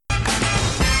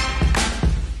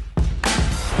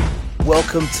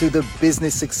welcome to the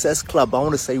Business Success Club. I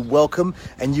want to say welcome,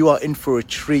 and you are in for a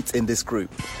treat in this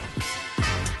group.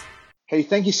 Hey,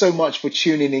 thank you so much for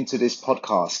tuning into this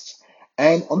podcast.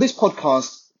 And on this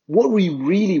podcast, what we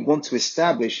really want to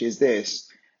establish is this: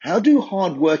 how do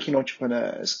hardworking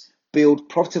entrepreneurs build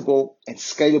profitable and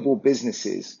scalable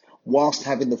businesses whilst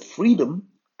having the freedom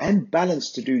and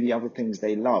balance to do the other things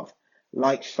they love,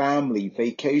 like family,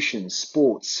 vacations,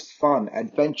 sports, fun,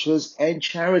 adventures, and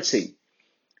charity?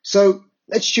 So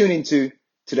let's tune into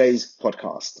today's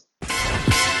podcast.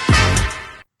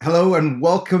 Hello and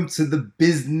welcome to the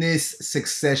Business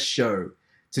Success Show.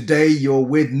 Today you're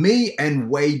with me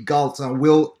and Wade Galt. I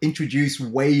will introduce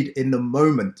Wade in a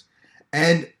moment.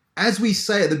 And as we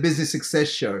say at the Business Success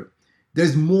Show,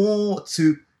 there's more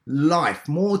to life,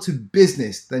 more to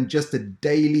business than just a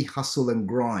daily hustle and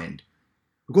grind.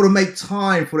 We've got to make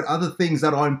time for the other things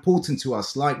that are important to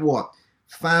us, like what?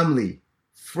 Family,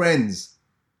 friends,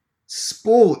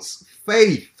 sports,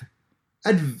 faith,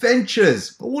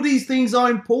 adventures. All these things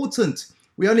are important.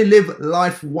 We only live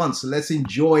life once, so let's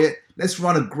enjoy it. Let's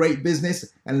run a great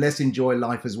business and let's enjoy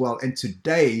life as well. And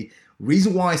today,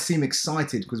 reason why I seem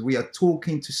excited, because we are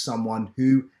talking to someone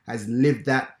who has lived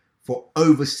that for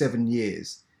over 7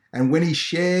 years. And when he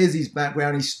shares his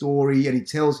background, his story, and he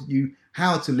tells you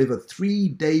how to live a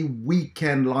 3-day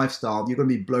weekend lifestyle, you're going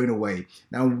to be blown away.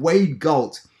 Now, Wade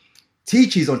Galt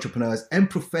teaches entrepreneurs and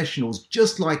professionals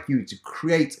just like you to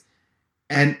create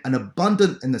an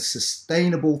abundant and a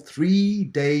sustainable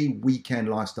 3-day weekend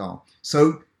lifestyle.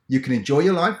 So you can enjoy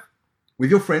your life with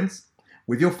your friends,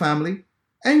 with your family,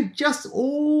 and just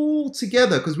all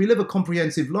together, because we live a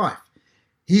comprehensive life.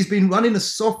 He's been running a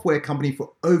software company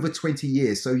for over 20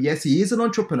 years. So yes, he is an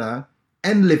entrepreneur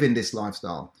and living this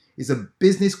lifestyle. He's a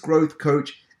business growth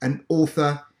coach and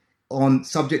author on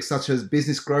subjects such as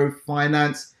business growth,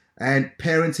 finance, and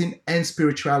parenting and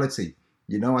spirituality.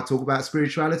 You know, I talk about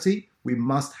spirituality. We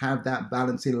must have that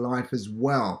balance in life as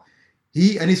well.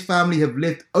 He and his family have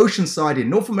lived oceanside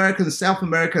in North America and South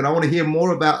America, and I want to hear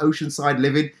more about oceanside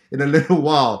living in a little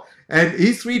while. And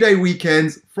his 3-day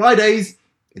weekends, Fridays,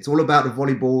 it's all about the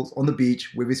volleyballs on the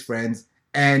beach with his friends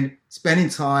and spending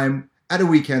time at the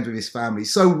weekends with his family.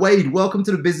 So Wade, welcome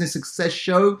to the Business Success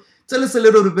Show. Tell us a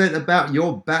little bit about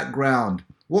your background.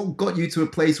 What got you to a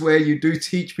place where you do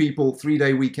teach people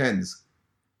 3-day weekends?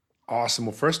 Awesome.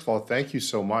 Well, first of all, thank you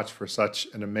so much for such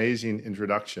an amazing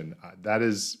introduction. That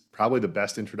is probably the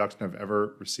best introduction I've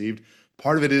ever received.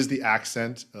 Part of it is the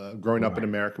accent. Growing up in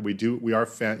America, we are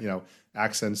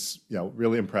accents,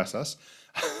 really impress us.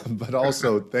 But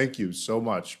also, thank you so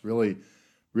much. Really,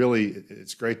 really,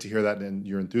 it's great to hear that and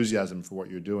your enthusiasm for what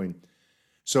you're doing.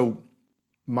 So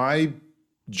my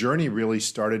journey really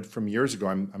started from years ago.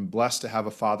 I'm blessed to have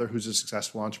a father who's a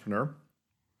successful entrepreneur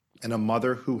and a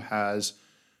mother who has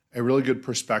a really good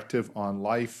perspective on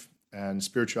life and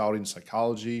spirituality and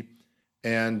psychology.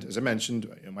 And as I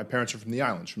mentioned, my parents are from the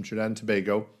islands, from Trinidad and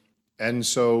Tobago. And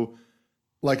so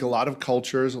like a lot of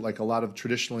cultures, like a lot of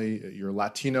traditionally your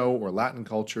Latino or Latin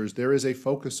cultures, there is a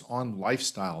focus on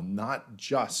lifestyle, not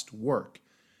just work.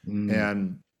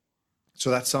 And so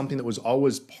that's something that was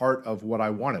always part of what I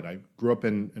wanted. I grew up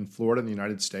in Florida in the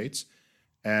United States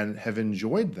and have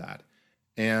enjoyed that.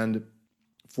 And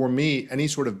for me, any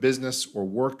sort of business or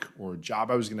work or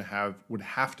job I was going to have would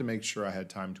have to make sure I had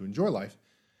time to enjoy life.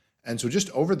 And so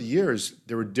just over the years,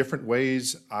 there were different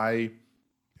ways I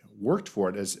worked for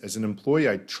it. As an employee,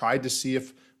 I tried to see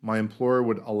if my employer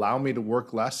would allow me to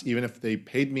work less, even if they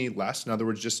paid me less. In other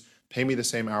words, just pay me the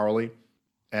same hourly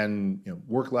and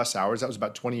work less hours. That was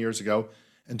about 20 years ago.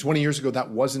 And 20 years ago, that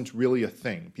wasn't really a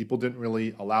thing. People didn't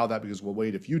really allow that because, well,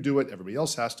 wait, if you do it, everybody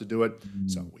else has to do it.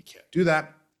 So we can't do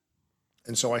that.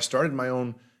 And so I started my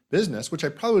own business, which I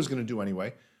probably was going to do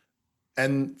anyway.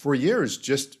 And for years,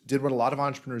 just did what a lot of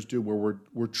entrepreneurs do, where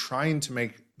we're trying to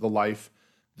make the life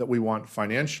that we want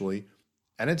financially.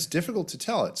 And it's difficult to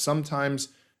tell it. Sometimes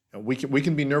we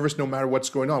can be nervous no matter what's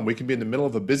going on. We can be in the middle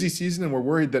of a busy season and we're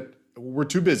worried that we're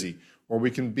too busy. Or we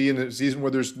can be in a season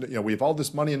where there's, we have all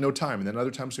this money and no time. And then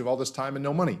other times we have all this time and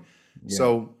no money. Yeah.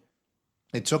 So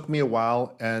it took me a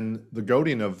while, and the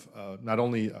goading of not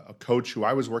only a coach who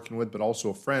I was working with, but also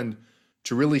a friend,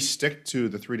 to really stick to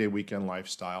the 3-day weekend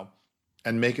lifestyle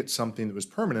and make it something that was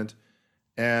permanent.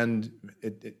 And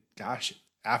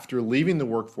after leaving the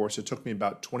workforce, it took me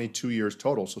about 22 years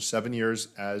total. So 7 years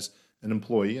as an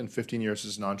employee and 15 years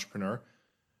as an entrepreneur.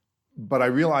 But I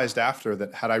realized after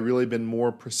that, had I really been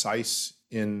more precise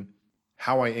in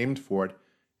how I aimed for it,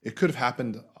 it could have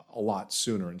happened a lot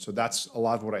sooner. And so that's a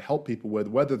lot of what I help people with,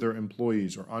 whether they're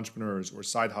employees or entrepreneurs or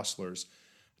side hustlers,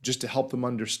 just to help them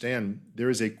understand there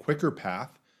is a quicker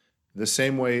path The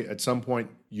same way at some point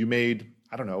you made,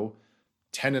 I don't know,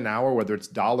 10 an hour, whether it's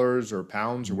dollars or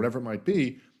pounds or whatever it might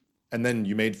be, and then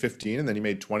you made 15 and then you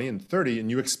made 20 and 30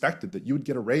 and you expected that you would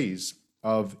get a raise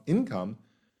of income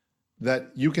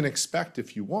that you can expect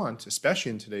if you want,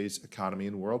 especially in today's economy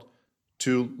and world,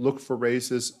 to look for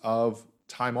raises of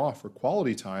time off or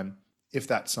quality time if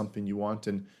that's something you want.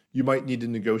 And you might need to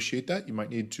negotiate that. You might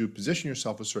need to position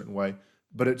yourself a certain way,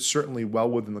 but it's certainly well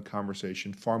within the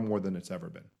conversation, far more than it's ever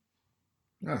been.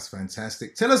 That's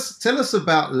fantastic. Tell us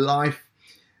about life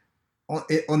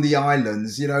on the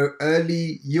islands.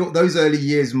 Those early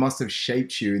years must have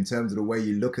shaped you in terms of the way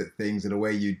you look at things and the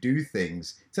way you do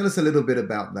things. Tell us a little bit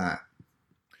about that.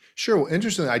 Sure. Well,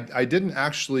 interestingly, I didn't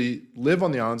actually live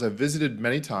on the islands. I visited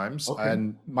many times, Okay.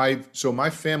 and my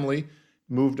family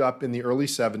moved up in the early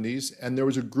 '70s, and there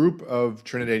was a group of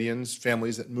Trinidadians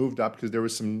families that moved up because there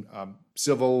was some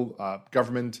civil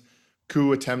government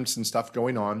coup attempts and stuff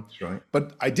going on. That's right.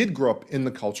 But I did grow up in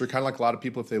the culture, kind of like a lot of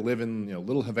people, if they live in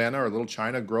Little Havana or Little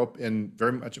China, grow up in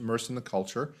very much immersed in the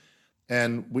culture.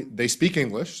 And they speak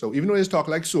English, so even though they talk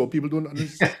like so, people don't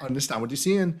understand what you're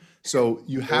saying. So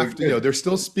you have to, they're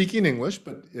still speaking English,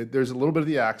 but there's a little bit of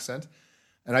the accent.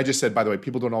 And I just said, by the way,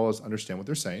 people don't always understand what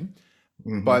they're saying.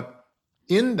 Hmm. But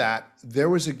in that, there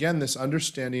was again this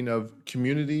understanding of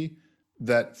community,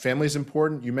 that family is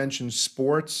important. You mentioned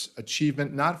sports,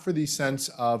 achievement, not for the sense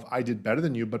of I did better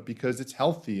than you, but because it's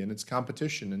healthy and it's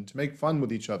competition and to make fun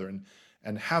with each other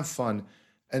and have fun.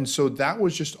 And so that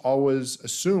was just always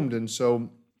assumed. And so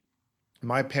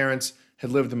my parents had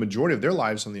lived the majority of their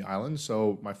lives on the island.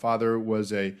 So my father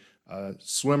was a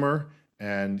swimmer,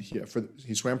 and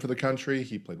he swam for the country.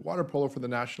 He played water polo for the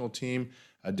national team,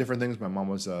 different things. My mom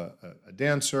was a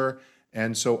dancer.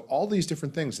 And so all these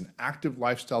different things, an active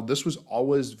lifestyle, this was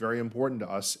always very important to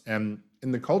us. And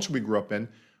in the culture we grew up in,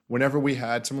 whenever we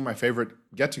had some of my favorite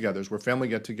get-togethers were family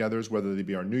get-togethers, whether they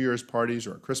be our New Year's parties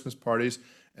or our Christmas parties,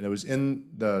 and it was in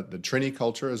the Trini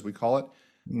culture, as we call it.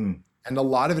 Mm. And a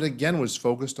lot of it, again, was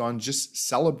focused on just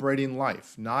celebrating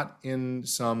life, not in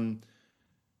some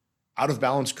out of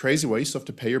balance, crazy way. You still have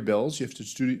to pay your bills. You have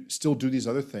to still do these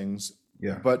other things.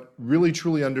 Yeah. But really,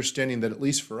 truly understanding that, at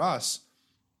least for us,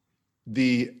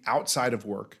 the outside of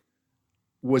work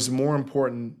was more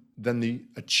important than the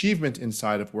achievement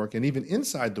inside of work. And even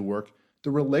inside the work,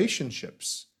 the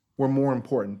relationships were more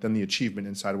important than the achievement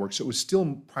inside of work. So it was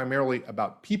still primarily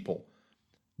about people,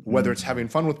 whether it's having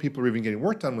fun with people or even getting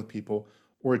work done with people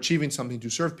or achieving something to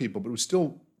serve people. But it was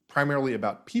still primarily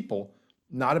about people,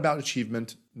 not about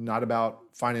achievement, not about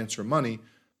finance or money,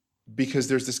 because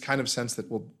there's this kind of sense that,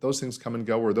 well, those things come and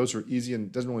go, or those are easy and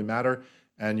it doesn't really matter.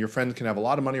 And your friend can have a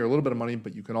lot of money or a little bit of money,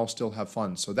 but you can all still have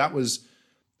fun. So that was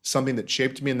something that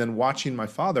shaped me. And then watching my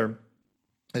father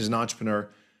as an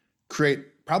entrepreneur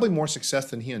create probably more success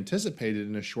than he anticipated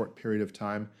in a short period of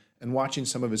time, and watching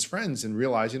some of his friends and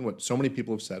realizing what so many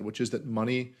people have said, which is that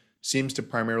money seems to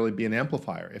primarily be an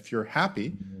amplifier. If you're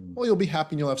happy, well, you'll be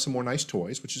happy and you'll have some more nice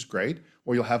toys, which is great,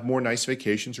 or you'll have more nice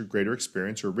vacations or greater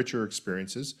experience or richer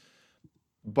experiences,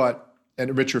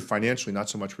 and richer financially, not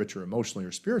so much richer emotionally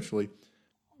or spiritually.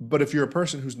 But if you're a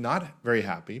person who's not very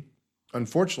happy,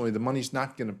 unfortunately, the money's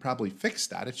not going to probably fix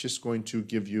that. It's just going to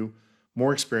give you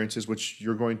more experiences, which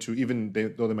you're going to,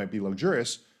 though they might be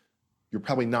luxurious, you're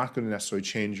probably not going to necessarily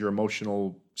change your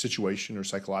emotional situation or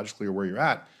psychologically or where you're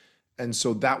at. And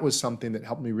so that was something that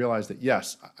helped me realize that,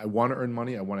 yes, I want to earn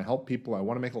money. I want to help people. I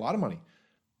want to make a lot of money.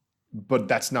 But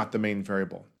that's not the main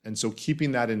variable. And so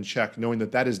keeping that in check, knowing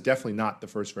that that is definitely not the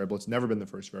first variable. It's never been the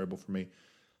first variable for me.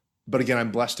 But again,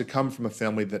 I'm blessed to come from a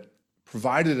family that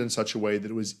provided in such a way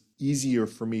that it was easier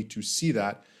for me to see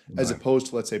that, as opposed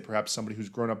to, let's say, perhaps somebody who's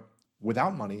grown up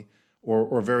without money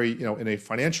or very, in a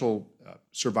financial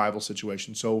survival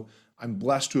situation. So I'm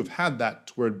blessed to have had that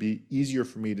to where it'd be easier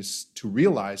for me to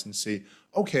realize and see,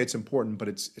 okay, it's important, but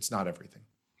it's not everything.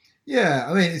 Yeah,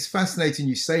 I mean, it's fascinating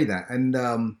you say that. And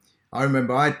I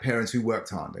remember I had parents who worked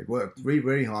hard. They worked really,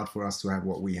 very hard for us to have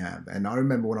what we have. And I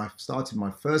remember when I started my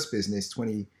first business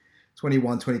 21,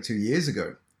 22 years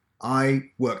ago, I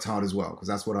worked hard as well because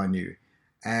that's what I knew.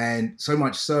 And so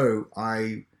much so,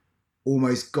 I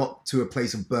almost got to a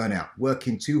place of burnout,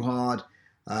 working too hard.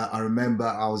 I remember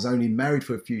I was only married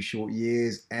for a few short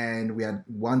years and we had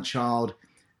one child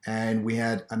and we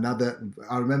had another.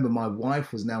 I remember my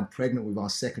wife was now pregnant with our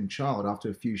second child after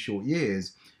a few short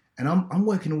years. And I'm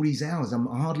working all these hours. I'm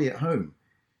hardly at home.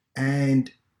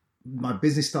 And my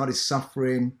business started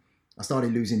suffering. I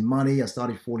started losing money. I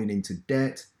started falling into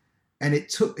debt. And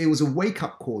it was a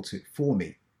wake-up call for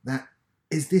me that,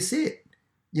 is this it?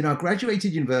 I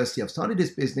graduated university. I've started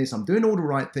this business. I'm doing all the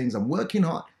right things. I'm working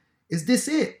hard. Is this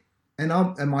it?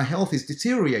 and my health is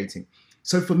deteriorating.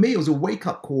 So for me, it was a wake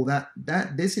up call that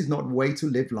this is not a way to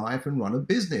live life and run a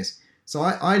business. So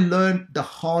I learned the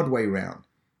hard way round.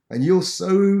 And you're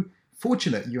so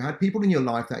fortunate you had people in your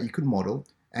life that you could model,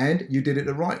 and you did it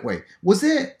the right way. Was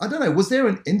there, I don't know, was there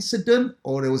an incident,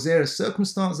 or was there a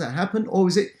circumstance that happened, or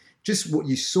was it just what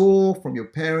you saw from your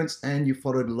parents and you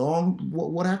followed along?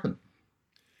 What happened?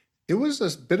 It was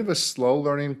a bit of a slow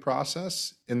learning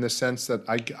process in the sense that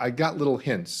I got little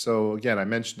hints. So again, I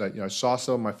mentioned that I saw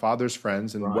some of my father's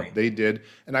friends and what Right. they did,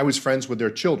 and I was friends with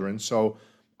their children. So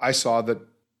I saw that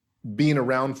being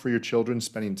around for your children,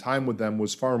 spending time with them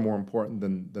was far more important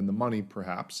than the money,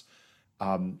 perhaps.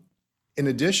 Um, in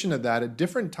addition to that, at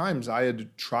different times, I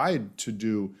had tried to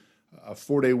do a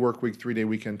 4-day work week, 3-day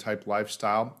weekend type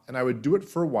lifestyle, and I would do it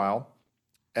for a while,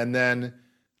 and then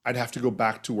I'd have to go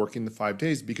back to working the 5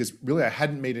 days because really I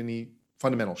hadn't made any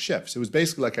fundamental shifts. It was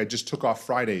basically like I just took off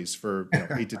Fridays for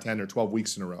 8 to 10 or 12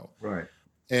 weeks in a row. Right.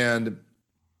 And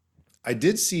I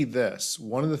did see this.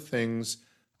 One of the things,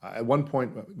 at one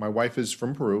point, my wife is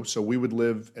from Peru, so we would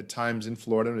live at times in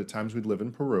Florida and at times we'd live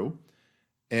in Peru.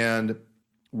 And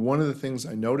one of the things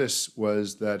I noticed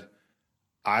was that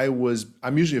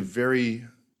I'm usually a very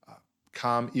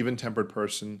calm, even-tempered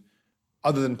person,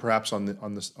 other than perhaps on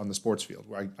the sports field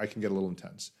where I can get a little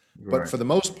intense. But Right. for the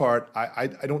most part, I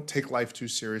don't take life too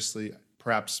seriously,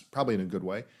 probably in a good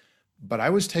way. But I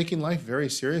was taking life very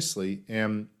seriously.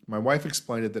 And my wife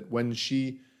explained it that when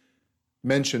she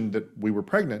mentioned that we were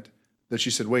pregnant, that she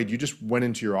said, Wade, you just went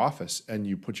into your office and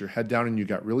you put your head down and you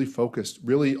got really focused,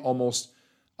 really almost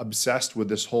obsessed with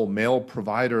this whole male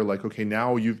provider, like, okay,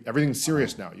 now everything's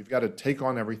serious now. You've got to take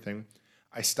on everything.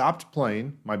 I stopped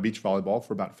playing my beach volleyball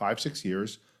for about 5, 6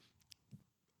 years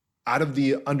out of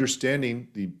the understanding,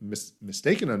 the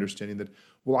mistaken understanding that,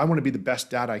 well, I want to be the best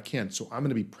dad I can. So I'm going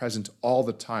to be present all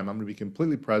the time. I'm going to be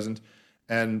completely present.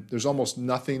 And there's almost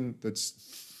nothing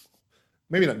that's,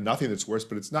 maybe not nothing that's worse,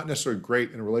 but it's not necessarily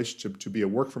great in a relationship to be a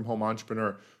work from home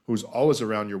entrepreneur who's always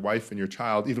around your wife and your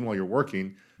child, even while you're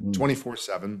working Mm.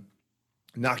 24/7,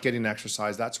 not getting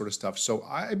exercise, that sort of stuff. So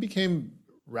I became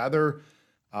rather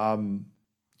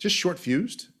just short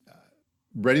fused,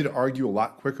 ready to argue a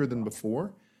lot quicker than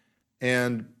before.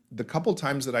 And the couple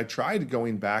times that I tried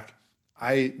going back,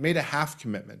 I made a half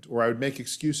commitment or I would make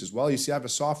excuses. Well, you see, I have a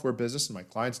software business and my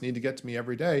clients need to get to me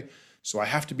every day. So I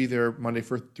have to be there Monday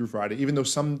through Friday, even though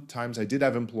sometimes I did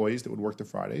have employees that would work the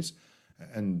Fridays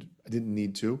and I didn't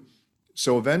need to.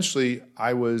 So eventually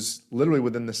I was literally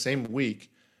within the same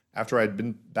week after I'd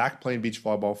been back playing beach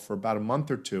volleyball for about a month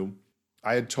or two,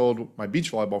 I had told my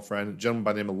beach volleyball friend, a gentleman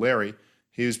by the name of Larry,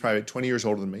 he was probably 20 years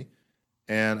older than me.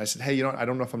 And I said, hey, I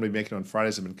don't know if I'm going to be making it on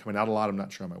Fridays. I've been coming out a lot. I'm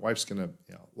not sure how my wife's going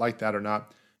to like that or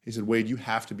not. He said, Wade, you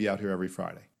have to be out here every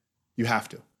Friday. You have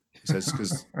to. He says,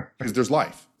 because there's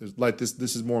life. There's like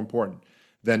this is more important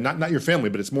than not your family,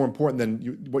 but it's more important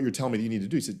than what you're telling me that you need to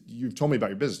do. He said, you've told me about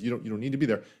your business. You don't need to be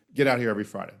there. Get out here every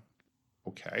Friday.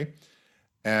 Okay.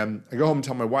 And I go home and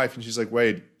tell my wife, and she's like,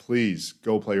 Wade, please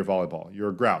go play your volleyball. You're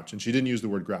a grouch. And she didn't use the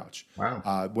word grouch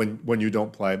Wow. when you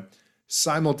don't play.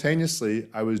 Simultaneously,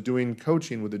 I was doing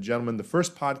coaching with a gentleman. The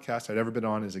first podcast I'd ever been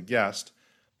on as a guest,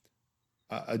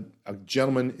 a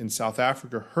gentleman in South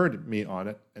Africa heard me on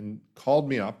it and called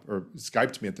me up, or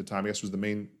Skyped me at the time, I guess was the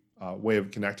main way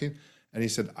of connecting. And he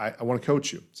said, I want to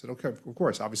coach you. I said, okay, of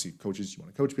course. Obviously, coaches, you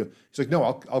want to coach people. He's like, no,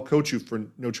 I'll coach you for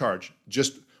no charge.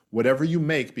 Just whatever you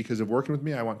make because of working with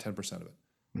me, I want 10% of it.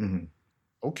 Hmm.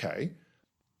 Okay.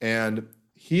 And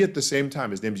he, at the same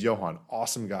time, his name's Johan,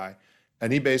 awesome guy.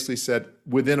 And he basically said,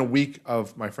 within a week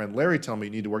of my friend Larry telling me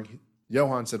you need to work,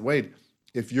 Johan said, Wade,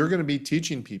 if you're going to be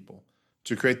teaching people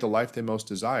to create the life they most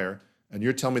desire, and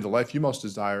you're telling me the life you most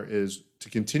desire is to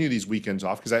continue these weekends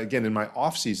off, because again, in my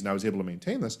off season, I was able to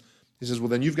maintain this. He says, well,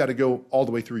 then you've got to go all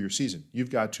the way through your season.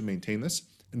 You've got to maintain this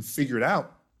and figure it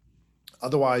out.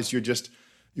 Otherwise,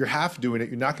 you're half doing it.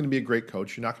 You're not going to be a great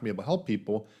coach. You're not going to be able to help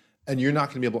people. And you're not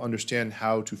going to be able to understand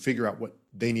how to figure out what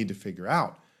they need to figure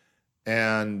out.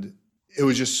 And it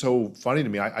was just so funny to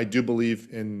me. I do believe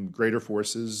in greater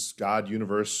forces, God,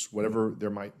 universe, whatever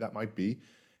that might be.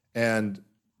 And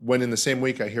when in the same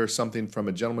week I hear something from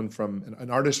a gentleman from an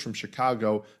artist from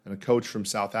Chicago and a coach from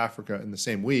South Africa in the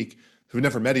same week who've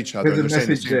never met each other, There's a and they're saying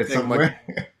the message same there thing, I'm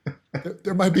like, somewhere.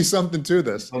 there might be something to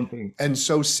this. Something. And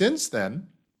so since then,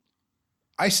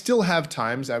 I still have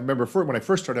times. I remember when I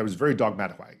first started, I was very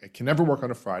dogmatic. I can never work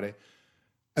on a Friday.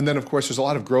 And then, of course, there's a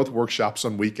lot of growth workshops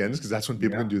on weekends because that's when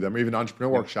people can do them, or even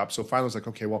entrepreneur workshops. So finally, I was like,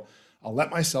 okay, well, I'll let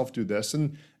myself do this.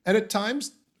 And at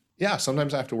times, yeah,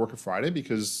 sometimes I have to work a Friday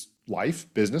because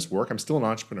life, business, work. I'm still an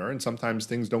entrepreneur, and sometimes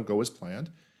things don't go as planned.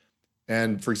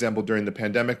 And for example, during the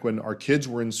pandemic, when our kids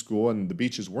were in school and the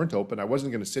beaches weren't open, I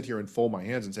wasn't going to sit here and fold my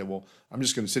hands and say, well, I'm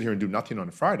just going to sit here and do nothing on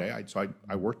a Friday. So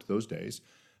I worked those days.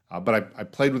 But I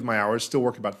played with my hours, still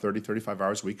work about 30, 35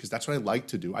 hours a week because that's what I like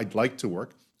to do. I'd like to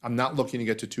work. I'm not looking to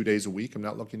get to 2 days a week. I'm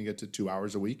not looking to get to 2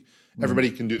 hours a week.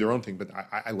 Everybody can do their own thing, but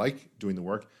I like doing the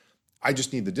work. I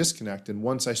just need the disconnect. And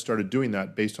once I started doing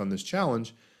that based on this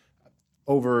challenge,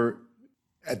 over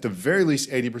at the very least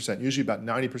 80%, usually about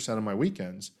 90% of my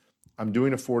weekends, I'm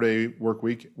doing a 4-day work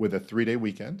week with a 3-day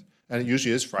weekend. And it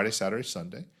usually is Friday, Saturday,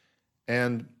 Sunday.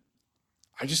 And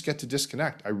I just get to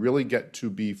disconnect. I really get to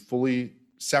be fully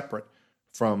separate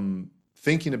from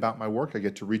thinking about my work. I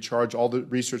get to recharge. All the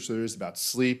research there is about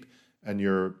sleep and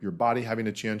your body having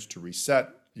a chance to reset,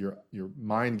 your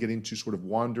mind getting to sort of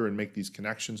wander and make these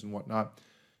connections and whatnot.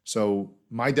 So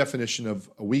my definition of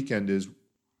a weekend is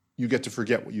you get to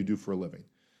forget what you do for a living.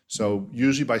 So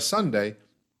usually by Sunday,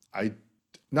 I'm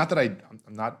not,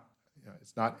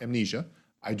 it's not amnesia.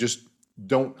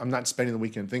 I'm not spending the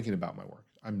weekend thinking about my work.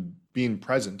 I'm being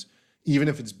present, even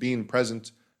if it's being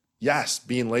present. Yes,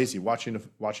 being lazy, watching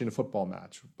a football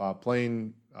match,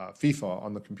 playing FIFA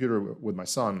on the computer with my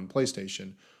son and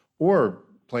PlayStation, or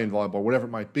playing volleyball, whatever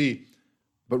it might be,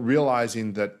 but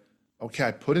realizing that, okay,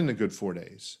 I put in a good 4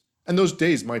 days. And those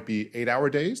days might be 8-hour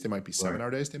days, they might be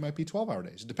 7-hour days, they might be 12-hour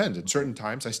days. It depends. At certain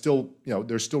times,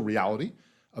 there's still reality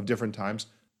of different times,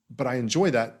 but I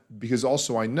enjoy that because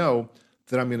also I know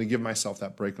that I'm going to give myself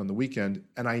that break on the weekend,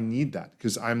 and I need that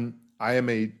because I am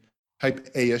a type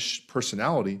A-ish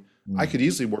personality. I could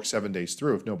easily work 7 days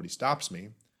through if nobody stops me.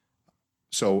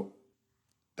 So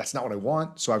that's not what I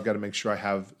want. So I've got to make sure I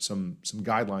have some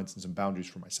guidelines and some boundaries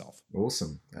for myself.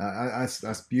 Awesome.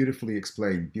 That's beautifully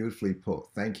explained, beautifully put.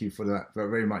 Thank you for that,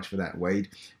 very much for that, Wade.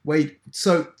 Wade,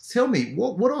 so tell me,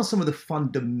 what are some of the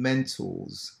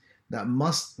fundamentals that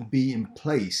must be in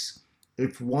place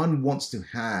if one wants to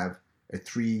have a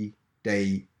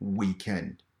 3-day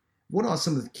weekend? What are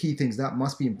some of the key things that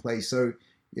must be in place? So,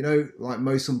 like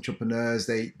most entrepreneurs,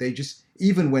 they just,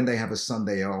 even when they have a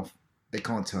Sunday off, they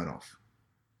can't turn off.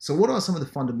 So what are some of the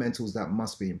fundamentals that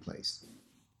must be in place?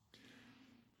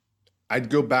 I'd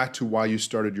go back to why you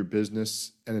started your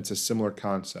business, and it's a similar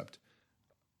concept.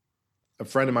 A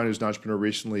friend of mine who's an entrepreneur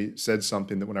recently said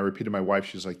something that when I repeated my wife,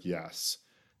 she's like, yes.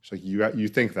 She's like, you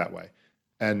think that way.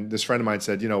 And this friend of mine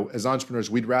said, as entrepreneurs,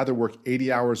 we'd rather work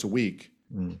 80 hours a week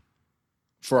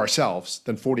for ourselves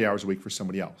than 40 hours a week for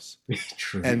somebody else.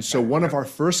 True. And so one of our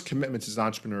first commitments as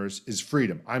entrepreneurs is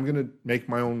freedom. I'm going to make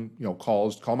my own,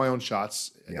 calls, call my own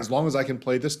shots. Yeah. As long as I can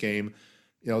play this game,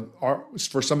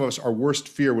 for some of us, our worst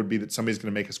fear would be that somebody's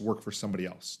going to make us work for somebody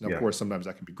else. Now, of course, sometimes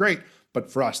that can be great,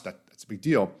 but for us, that's a big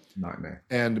deal. Nightmare.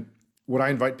 And what I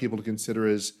invite people to consider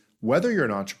is whether you're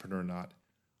an entrepreneur or not,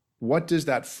 what does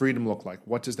that freedom look like?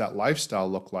 What does that lifestyle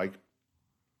look like?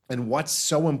 And what's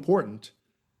so important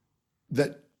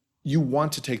that you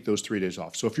want to take those 3 days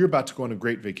off? So if you're about to go on a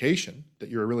great vacation that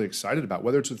you're really excited about,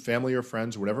 whether it's with family or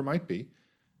friends or whatever it might be,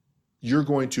 you're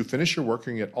going to finish your work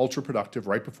and get ultra productive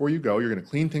right before you go. You're going to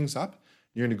clean things up.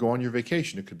 You're going to go on your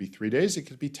vacation. It could be 3 days. It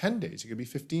could be 10 days. It could be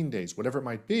 15 days, whatever it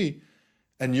might be.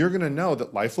 And you're going to know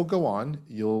that life will go on.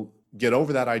 You'll get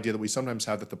over that idea that we sometimes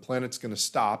have that the planet's going to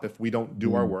stop if we don't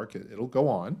do our work. It'll go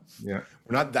on. Yeah.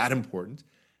 We're not that important.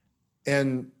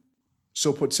 And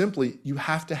so put simply, you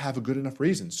have to have a good enough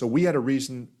reason. So we had a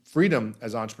reason. Freedom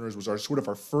as entrepreneurs was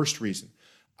our first reason.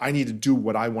 I need to do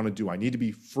what I want to do. I need to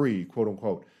be free, quote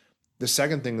unquote. The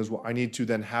second thing is, well, I need to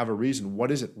then have a reason.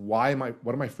 What is it? What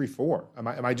am I free for?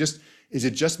 Is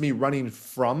it just me running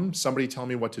from somebody telling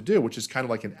me what to do, which is kind of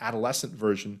like an adolescent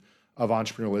version of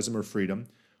entrepreneurialism or freedom?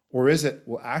 Or is it,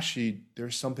 well, actually,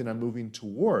 there's something I'm moving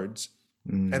towards.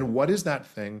 And what is that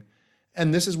thing?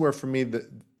 And this is where, for me,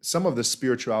 some of the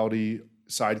spirituality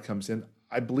side comes in.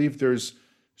 I believe there's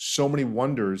so many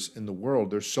wonders in the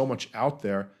world. There's so much out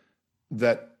there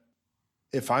that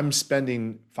if I'm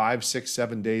spending 5, 6,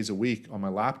 7 days a week on my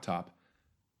laptop,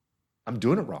 I'm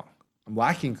doing it wrong. I'm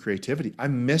lacking creativity.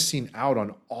 I'm missing out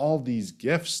on all these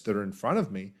gifts that are in front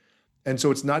of me. And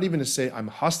so it's not even to say I'm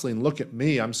hustling, look at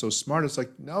me, I'm so smart. It's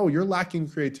like, no, you're lacking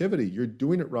creativity. You're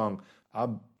doing it wrong.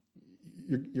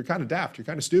 You're kind of daft. You're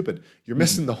kind of stupid. You're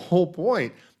missing the whole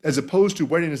point, as opposed to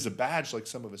wearing it as a badge like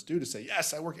some of us do to say,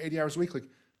 yes, I work 80 hours a week. Like,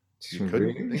 you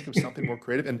couldn't think of something more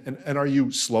creative? And are you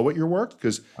slow at your work?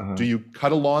 Because do you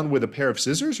cut a lawn with a pair of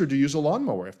scissors or do you use a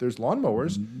lawnmower? If there's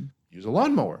lawnmowers, use a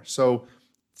lawnmower. So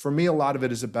for me, a lot of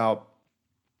it is about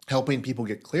helping people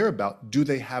get clear about, do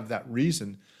they have that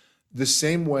reason? The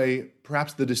same way,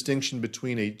 perhaps the distinction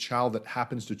between a child that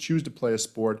happens to choose to play a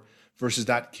sport versus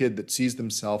that kid that sees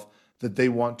themselves that they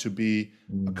want to be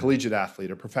a Mm. collegiate athlete,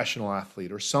 a professional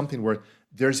athlete, or something where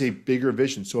there's a bigger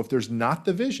vision. So if there's not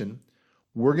the vision,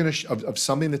 we're going to of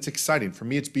something that's exciting. For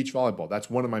me, it's beach volleyball. That's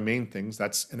one of my main things.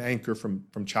 That's an anchor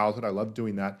from childhood. I love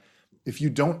doing that. If you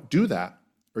don't do that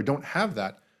or don't have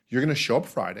that, you're going to show up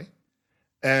Friday,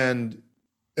 and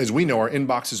as we know, our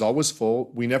inbox is always full.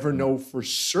 We never know for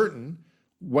certain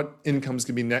what income's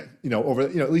going to be over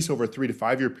at least over a 3 to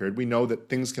 5 year period. We know that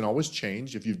things can always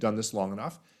change if you've done this long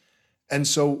enough. And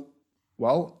so,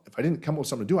 well, if I didn't come up with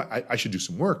something to do, I should do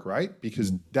some work, right?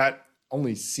 Because that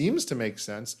only seems to make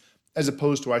sense, as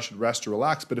opposed to I should rest or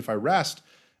relax. But if I rest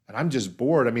and I'm just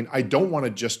bored, I mean, I don't want to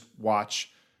just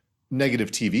watch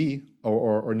negative TV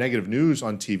or negative news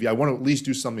on TV. I want to at least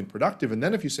do something productive. And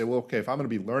then if you say, well, okay, if I'm going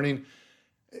to be learning,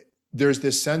 there's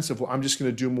this sense of, well, I'm just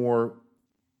going to do more,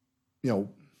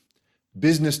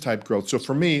 business type growth. So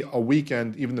for me, a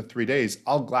weekend, even the 3 days,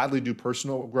 I'll gladly do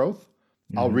personal growth.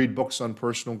 I'll read books on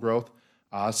personal growth.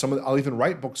 I'll even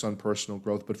write books on personal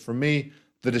growth. But for me,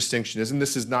 the distinction is, and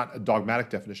this is not a dogmatic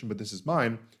definition, but this is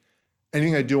mine,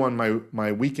 anything I do on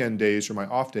my weekend days or my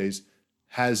off days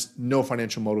has no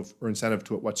financial motive or incentive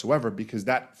to it whatsoever, because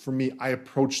that, for me, I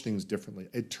approach things differently.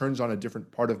 It turns on a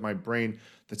different part of my brain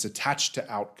that's attached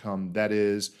to outcome. That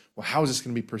is, well, how is this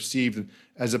going to be perceived?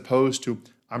 As opposed to,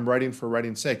 I'm writing for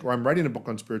writing's sake, or I'm writing a book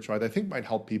on spirituality that I think might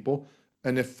help people.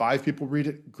 And if 5 people read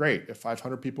it, great. If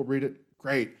 500 people read it,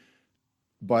 great.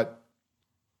 But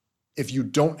if you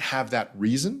don't have that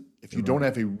reason, if you don't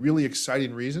have a really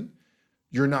exciting reason,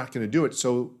 you're not going to do it.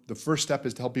 So the first step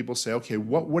is to help people say, okay,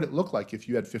 what would it look like if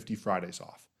you had 50 Fridays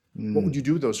off? What would you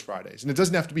do those Fridays? And it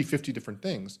doesn't have to be 50 different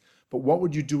things, but what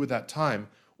would you do with that time?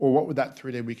 Or what would that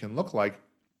 3-day weekend look like?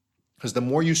 Because the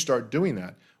more you start doing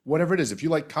that, whatever it is, if you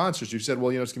like concerts, you said,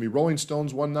 well, it's going to be Rolling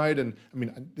Stones one night, and I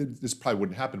mean, this probably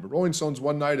wouldn't happen, but Rolling Stones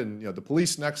one night, and the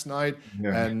Police next night,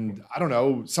 and I don't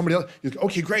know, somebody else. You're like,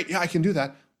 okay, great, yeah, I can do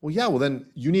that. Well, then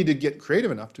you need to get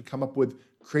creative enough to come up with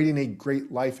creating a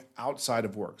great life outside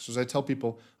of work. So as I tell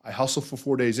people, I hustle for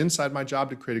 4 days inside my job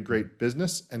to create a great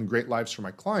business and great lives for my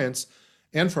clients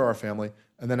and for our family.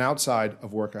 And then outside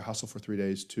of work, I hustle for 3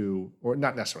 days or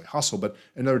not necessarily hustle, but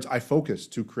in other words, I focus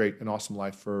to create an awesome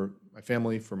life for my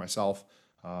family, for myself,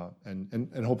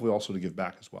 and hopefully also to give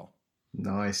back as well.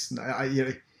 Nice.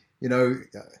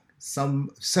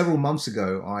 Several months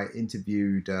ago, I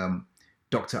interviewed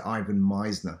Dr. Ivan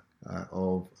Meisner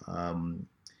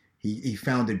he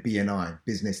founded BNI,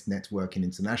 Business Networking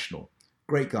International.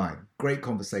 Great guy, great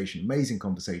conversation, amazing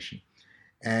conversation.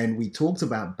 And we talked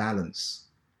about balance.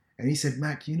 And he said,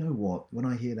 Mac, you know what? When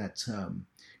I hear that term,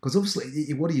 because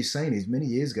obviously what he's saying is many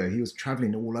years ago, he was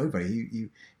traveling all over.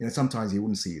 Sometimes he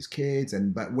wouldn't see his kids,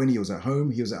 but when he was at home,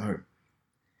 he was at home.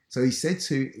 So he said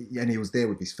and he was there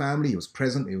with his family, he was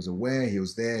present, he was aware, he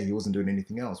was there, he wasn't doing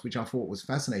anything else, which I thought was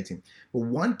fascinating. But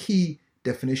one key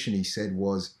definition he said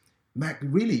was, Mac,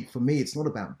 really, for me, it's not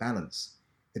about balance.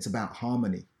 It's about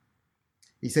harmony.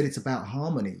 He said it's about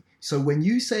harmony. So when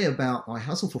you say about, I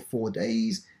hustle for 4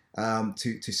 days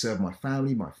to serve my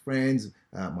family, my friends,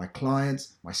 my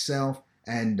clients, myself,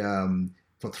 and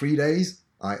for 3 days,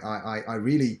 I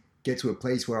really get to a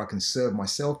place where I can serve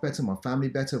myself better, my family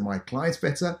better, my clients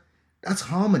better. That's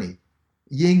harmony.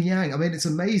 Yin yang. I mean, it's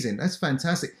amazing. That's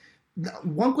fantastic.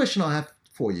 One question I have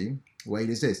for you, Wade,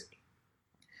 is this.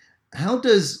 How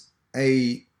does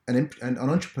an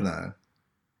entrepreneur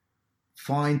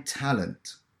find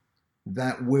talent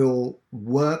that will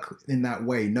work in that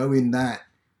way, knowing that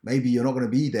maybe you're not going to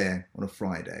be there on a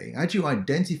Friday? How do you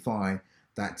identify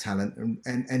that talent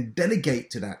and delegate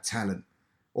to that talent,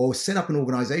 or set up an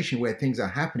organization where things are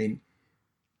happening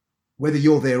whether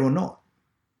you're there or not?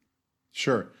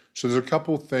 Sure. So there's a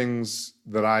couple things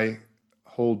that I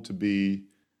hold to be,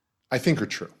 I think are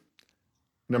true.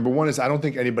 Number one is, I don't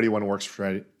think anybody wants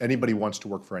to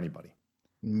work for anybody.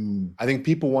 I think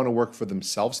people want to work for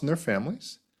themselves and their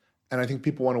families. And I think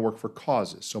people want to work for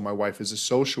causes. So my wife is a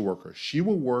social worker. She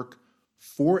will work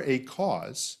for a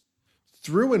cause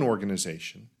through an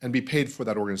organization and be paid for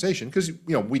that organization. Because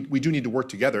we do need to work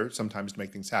together sometimes to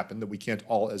make things happen, that we can't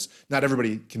not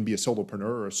everybody can be a solopreneur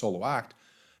or a solo act.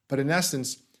 But in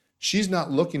essence, she's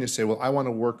not looking to say, well, I want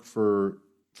to work for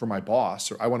my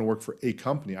boss, or I want to work for a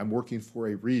company. I'm working for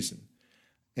a reason.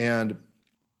 And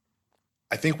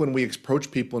I think when we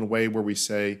approach people in a way where we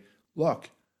say,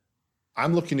 look,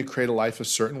 I'm looking to create a life a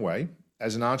certain way.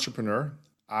 As an entrepreneur,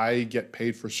 I get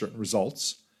paid for certain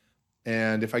results.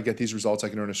 And if I get these results, I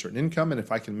can earn a certain income. And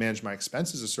if I can manage my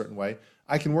expenses a certain way,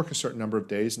 I can work a certain number of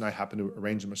days, and I happen to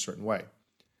arrange them a certain way.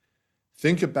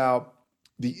 Think about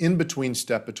the in-between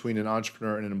step between an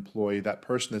entrepreneur and an employee, that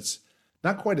person that's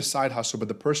not quite a side hustle, but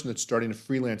the person that's starting a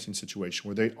freelancing situation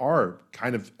where they are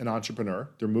kind of an entrepreneur,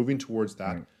 they're moving towards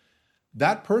that. Right.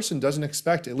 That person doesn't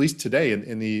expect, at least today,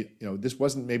 in the, this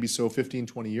wasn't maybe so 15,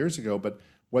 20 years ago, but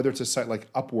whether it's a site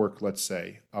like Upwork, let's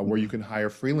say, where you can hire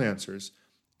freelancers.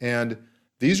 And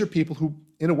these are people who,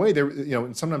 in a way, they're,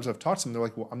 and sometimes I've taught them, they're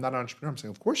like, well, I'm not an entrepreneur. I'm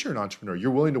saying, of course you're an entrepreneur.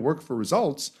 You're willing to work for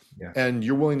results Yeah. and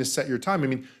you're willing to set your time. I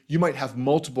mean, you might have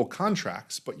multiple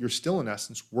contracts, but you're still, in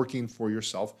essence, working for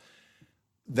yourself.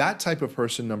 That type of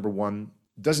person, number one,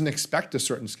 doesn't expect a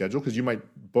certain schedule because you might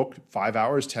book 5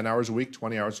 hours, 10 hours a week,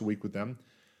 20 hours a week with them.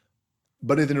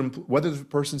 But whether the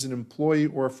person's an employee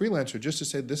or a freelancer, just to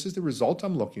say, this is the result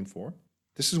I'm looking for.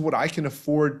 This is what I can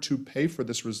afford to pay for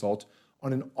this result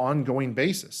on an ongoing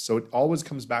basis. So it always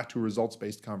comes back to a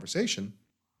results-based conversation.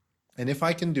 And if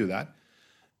I can do that,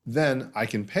 then I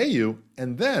can pay you.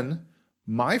 And then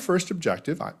my first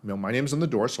objective, my name's on the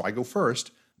door, so I go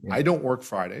first. Yeah. I don't work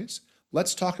Fridays.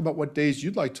 Let's talk about what days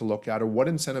you'd like to look at or what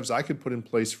incentives I could put in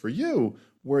place for you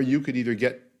where you could either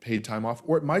get paid time off,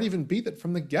 or it might even be that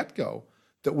from the get-go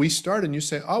that we start and you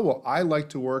say, oh, well, I like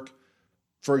to work,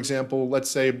 for example, let's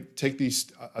say, take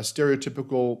a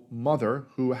stereotypical mother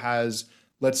who has,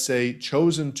 let's say,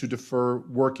 chosen to defer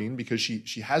working because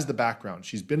she has the background.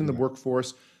 She's been in the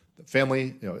workforce, the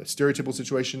family, a stereotypical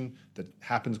situation that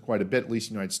happens quite a bit, at least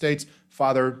in the United States.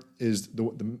 Father is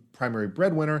the primary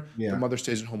breadwinner. Yeah. The mother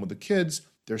stays at home with the kids.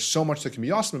 There's so much that can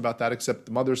be awesome about that, except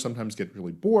the mothers sometimes get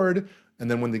really bored. And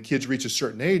then when the kids reach a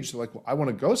certain age, they're like, well, I want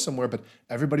to go somewhere, but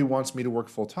everybody wants me to work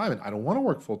full time and I don't want to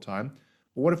work full time.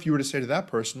 Well, what if you were to say to that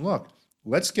person, look,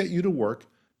 let's get you to work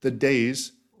the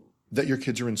days that your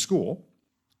kids are in school.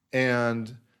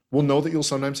 And we'll know that you'll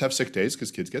sometimes have sick days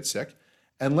because kids get sick.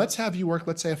 And let's have you work,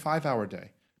 let's say, a 5-hour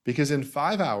day. Because in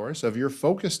 5 hours of your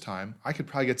focus time, I could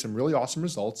probably get some really awesome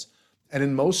results. And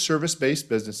in most service-based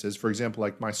businesses, for example,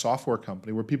 like my software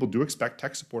company, where people do expect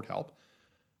tech support help,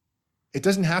 it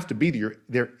doesn't have to be that you're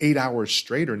there 8 hours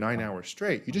straight or 9 hours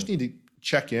straight. You just need to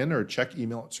check in or check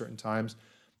email at certain times.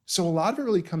 So a lot of it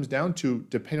really comes down to,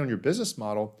 depending on your business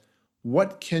model,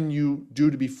 what can you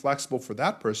do to be flexible for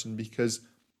that person? Because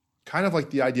kind of like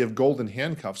the idea of golden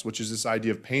handcuffs, which is this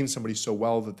idea of paying somebody so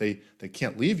well that they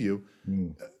can't leave you,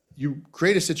 you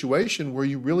create a situation where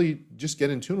you really just get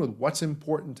in tune with what's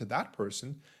important to that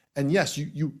person. And yes,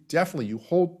 you definitely, you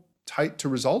hold tight to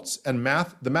results, and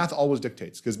the math always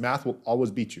dictates, because math will always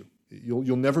beat you.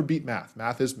 You'll never beat math.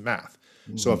 Math is math.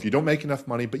 So if you don't make enough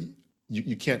money, but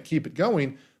you can't keep it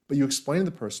going, but you explain to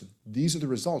the person, these are the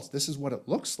results, this is what it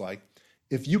looks like.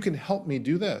 If you can help me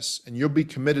do this, and you'll be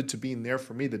committed to being there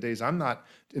for me the days I'm not,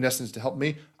 in essence, to help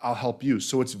me, I'll help you.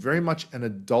 So it's very much an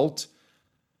adult.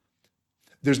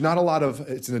 It's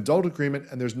an adult agreement,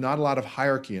 and there's not a lot of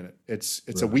hierarchy in it. It's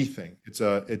right. A we thing.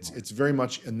 It's very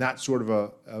much in that sort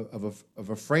of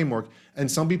a framework.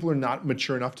 And some people are not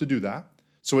mature enough to do that.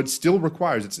 So it still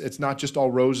requires, it's not just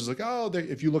all roses, like, oh,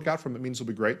 if you look out from it, it means it'll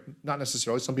be great. Not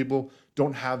necessarily. Some people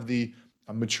don't have the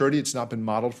maturity. It's not been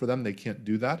modeled for them. They can't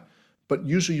do that. But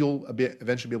usually you'll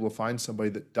eventually be able to find somebody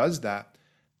that does that.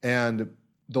 And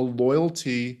the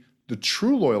loyalty, the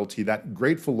true loyalty, that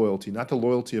grateful loyalty, not the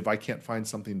loyalty of I can't find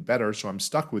something better, so I'm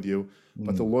stuck with you,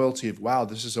 but the loyalty of, wow,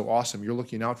 this is so awesome. You're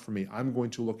looking out for me. I'm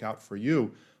going to look out for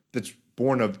you. That's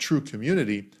born of true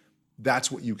community. That's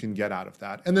what you can get out of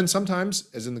that. And then sometimes,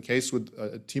 as in the case with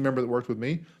a team member that worked with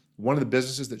me, one of the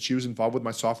businesses that she was involved with,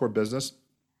 my software business,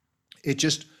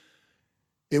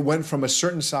 it went from a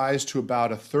certain size to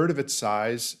about a third of its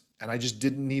size, and I just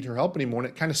didn't need her help anymore. And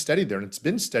it kind of steadied there, and it's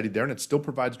been steadied there, and it still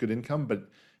provides good income, but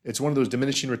it's one of those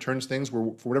diminishing returns things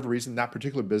where, for whatever reason, that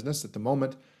particular business at the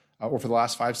moment, or for the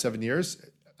last 5-7 years,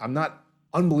 I'm not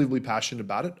unbelievably passionate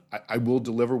about it. I will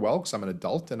deliver well because I'm an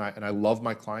adult, and I love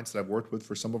my clients that I've worked with,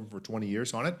 for some of them for 20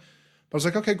 years on it. But I was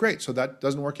like, okay, great. So that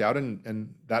doesn't work out,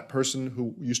 and that person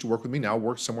who used to work with me now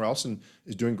works somewhere else and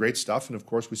is doing great stuff, and of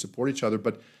course we support each other.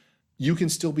 But you can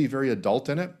still be very adult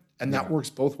in it, and that works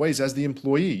both ways. As the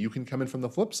employee, you can come in from the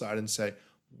flip side and say,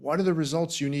 what are the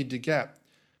results you need to get?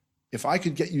 If I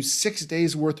could get you 6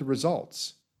 days worth of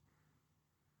results,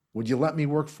 would you let me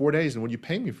work 4 days, and would you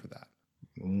pay me for that?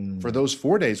 For those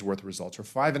 4 days worth of results, or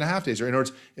 5.5 days? Or in other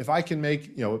words, if I can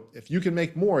make, if you can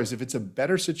make more, if it's a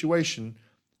better situation,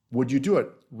 would you do it?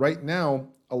 Right now,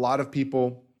 a lot of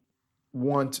people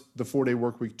want the 4-day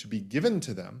work week to be given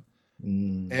to them.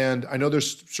 And I know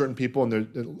there's certain people, and there's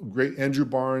great Andrew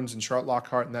Barnes and Charlotte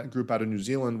Lockhart and that group out of New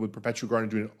Zealand with Perpetual Garden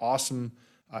doing an awesome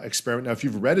experiment. Now, if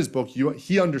you've read his book,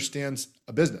 he understands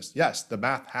a business. Yes, the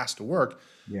math has to work.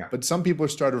 Yeah. But some people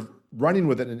have started running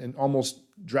with it and almost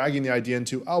dragging the idea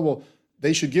into, oh, well,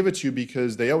 they should give it to you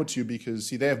because they owe it to you because,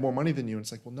 see, they have more money than you. And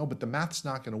it's like, well, no, but the math's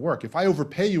not going to work. If I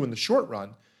overpay you in the short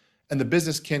run and the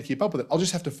business can't keep up with it, I'll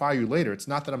just have to fire you later. It's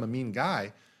not that I'm a mean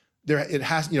guy. It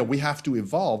has, we have to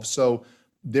evolve. So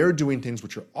they're doing things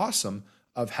which are awesome,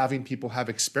 of having people have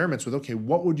experiments with, okay,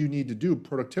 what would you need to do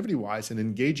productivity wise, and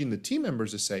engaging the team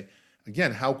members to say,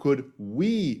 again, how could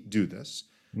we do this?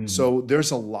 So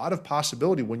there's a lot of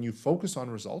possibility when you focus on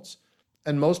results.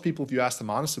 And most people, if you ask them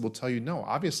honestly, will tell you, no,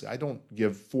 obviously I don't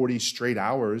give 40 straight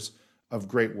hours of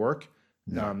great work.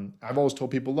 I've always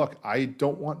told people, look, I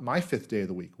don't want my 5th day of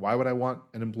the week. Why would I want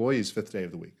an employee's 5th day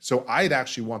of the week? So I'd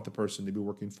actually want the person to be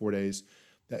working 4 days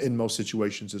in most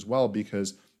situations as well,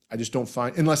 because I just don't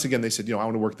find, unless again, they said, I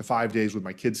want to work the 5 days with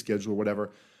my kids' schedule or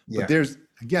whatever. But there's,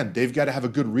 again, they've got to have a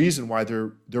good reason why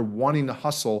they're wanting to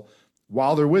hustle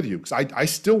while they're with you. Because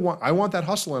I want that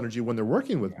hustle energy when they're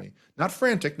working with me. Not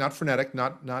frantic, not frenetic,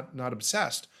 not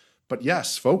obsessed, but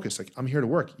yes, focus. Like, I'm here to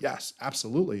work. Yes,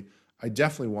 absolutely. I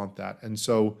definitely want that. And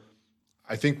so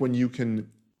I think when you can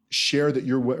share that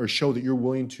or show that you're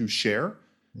willing to share,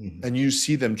 and you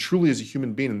see them truly as a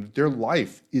human being, and that their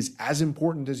life is as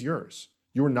important as yours.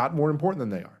 You are not more important than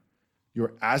they are.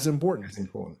 You're as important. That's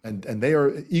important. And they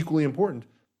are equally important,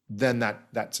 then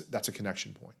that's a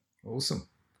connection point. Awesome.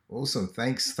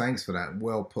 Thanks for that.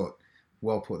 Well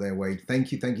put there, Wade.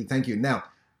 Thank you. Now,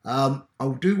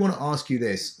 I do want to ask you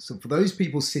this. So for those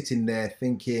people sitting there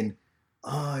thinking,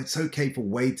 oh, it's okay for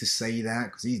Wade to say that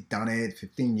because he's done it,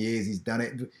 15 years, he's done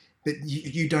it. But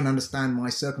you don't understand my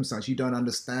circumstance. You don't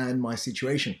understand my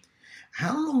situation.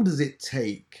 How long does it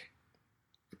take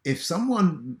if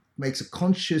someone makes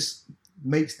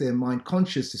their mind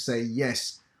conscious to say,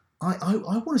 yes, I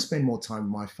want to spend more time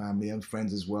with my family and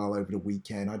friends as well over the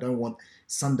weekend. I don't want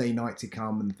Sunday night to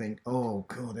come and think, oh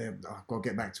God, I've got to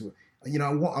get back to it.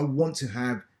 I want to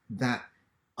have that.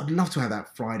 I'd love to have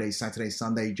that Friday, Saturday,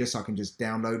 Sunday, just so I can just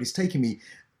download. It's taking me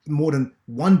more than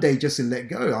one day just to let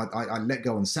go. I let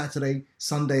go on Saturday.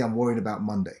 Sunday, I'm worrying about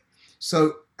Monday.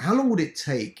 So how long would it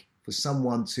take for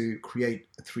someone to create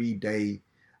a 3-day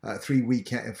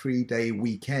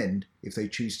weekend if they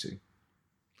choose to?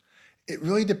 It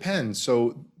really depends.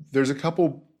 So there's a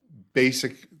couple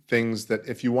basic things that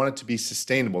if you want it to be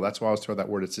sustainable, that's why I was throwing that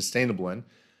word, it's sustainable in,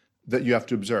 that you have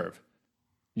to observe.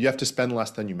 You have to spend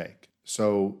less than you make.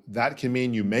 So that can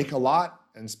mean you make a lot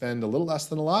and spend a little less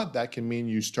than a lot. That can mean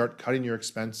you start cutting your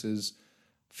expenses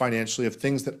financially of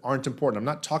things that aren't important. I'm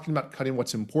not talking about cutting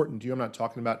what's important to you. I'm not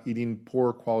talking about eating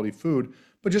poor quality food,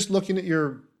 but just looking at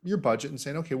your budget and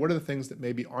saying, okay, what are the things that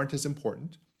maybe aren't as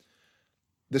important?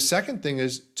 The second thing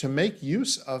is to make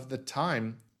use of the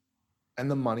time and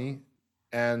the money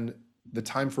and the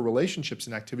time for relationships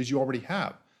and activities you already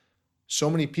have. So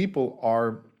many people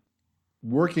are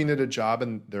working at a job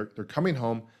and they're coming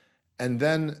home, and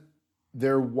then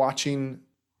they're watching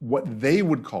what they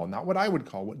would call, not what I would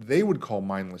call, what they would call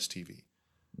mindless TV.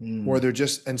 Or they're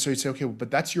just, and so you say, okay, but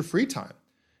that's your free time.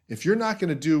 If you're not going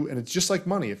to do, and it's just like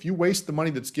money, if you waste the money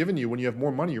that's given you, when you have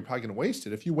more money, you're probably going to waste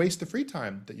it. If you waste the free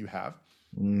time that you have,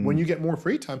 when you get more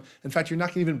free time, in fact, you're not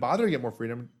going to even bother to get more free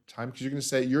time because you're going to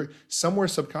say, you're somewhere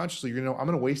subconsciously, you're going to know, I'm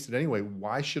going to waste it anyway.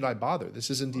 Why should I bother? This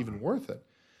isn't even worth it.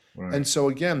 Right. And so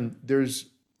again,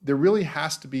 there really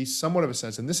has to be somewhat of a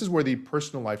sense, and this is where the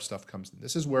personal life stuff comes in.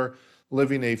 This is where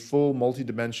living a full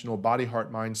multidimensional body,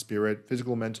 heart, mind, spirit,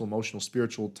 physical, mental, emotional,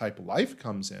 spiritual type of life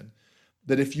comes in.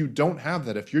 That if you don't have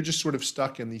that, if you're just sort of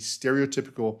stuck in the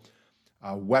stereotypical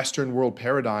Western world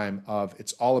paradigm of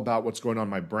it's all about what's going on in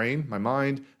my brain, my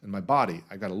mind, and my body.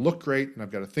 I got to look great and I've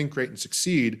got to think great and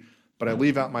succeed, but I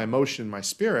leave out my emotion, my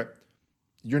spirit.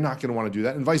 You're not going to want to do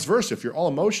that. And vice versa. If you're all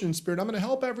emotion and spirit, I'm going to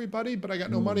help everybody, but I got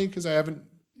no money because I haven't,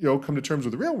 come to terms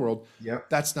with the real world. Yep.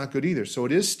 That's not good either. So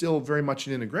it is still very much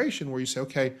an integration where you say,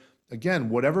 okay, again,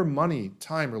 whatever money,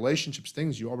 time, relationships,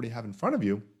 things you already have in front of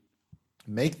you,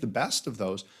 make the best of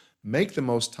those, make the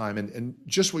most time. And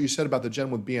just what you said about the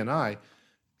gentleman with BNI,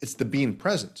 it's the being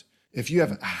present. If you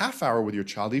have a half hour with your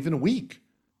child, even a week,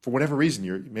 for whatever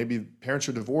reason, maybe parents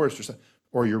are divorced or something,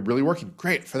 or you're really working,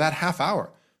 great, for that half hour,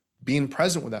 being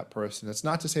present with that person. It's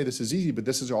not to say this is easy, but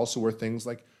this is also where things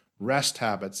like rest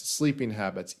habits, sleeping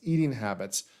habits, eating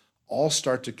habits all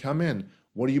start to come in.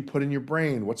 What do you put in your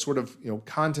brain? What sort of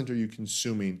content are you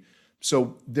consuming?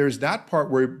 So there's that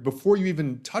part where before you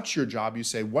even touch your job, you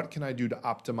say, what can I do to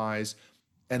optimize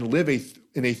and live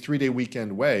in a 3-day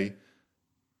weekend way,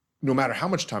 no matter how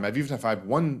much time I have, even if I have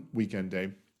one weekend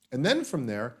day. And then from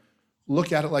there,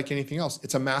 look at it like anything else.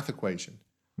 It's a math equation.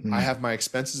 I have my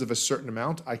expenses of a certain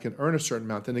amount. I can earn a certain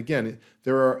amount. And again,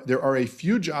 there are a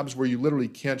few jobs where you literally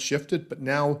can't shift it, but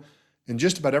now in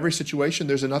just about every situation,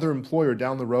 there's another employer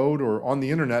down the road or on the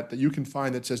internet that you can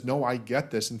find that says, no, I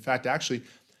get this. In fact, actually,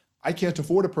 I can't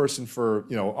afford a person for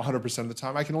 100% of the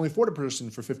time. I can only afford a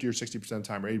person for 50 or 60% of the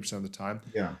time or 80% of the time.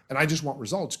 Yeah. And I just want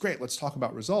results. Great, let's talk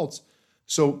about results.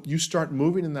 So you start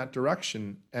moving in that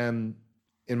direction. And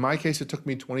in my case, it took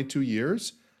me 22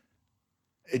 years.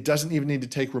 It doesn't even need to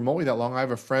take remotely that long. I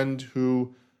have a friend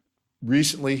who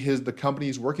recently the company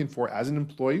he's working for as an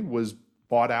employee was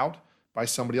bought out by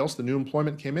somebody else. The new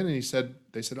employment came in and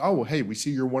they said, oh, well, hey, we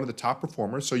see you're one of the top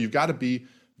performers. So you've got to be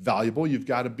valuable. You've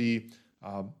got to be,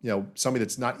 somebody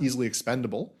that's not easily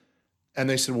expendable. And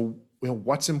they said, well,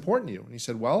 what's important to you? And he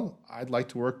said, well, I'd like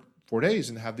to work 4 days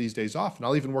and have these days off. And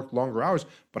I'll even work longer hours,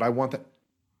 but I want that.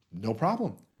 No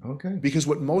problem. Okay. Because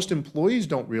what most employees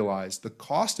don't realize, the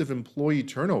cost of employee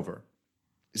turnover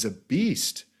is a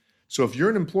beast. So if you're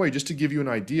an employee, just to give you an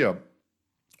idea,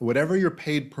 whatever you're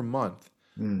paid per month,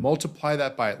 multiply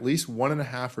that by at least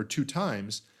 1.5 or 2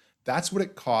 times, that's what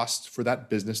it costs for that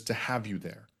business to have you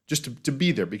there, just to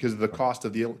be there because of the cost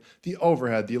of the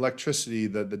overhead, the electricity,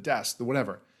 the desk, the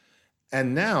whatever.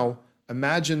 And now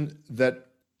imagine that,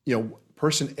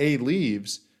 person A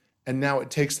leaves, and now it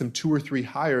takes them 2 or 3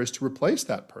 hires to replace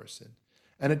that person.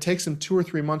 And it takes them 2 or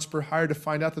 3 months per hire to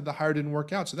find out that the hire didn't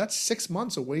work out. So that's 6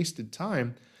 months of wasted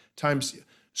time times.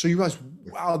 So you realize,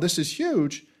 wow, this is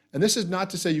huge. And this is not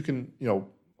to say you can,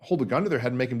 hold a gun to their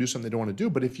head and make them do something they don't want to do.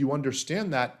 But if you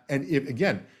understand that, and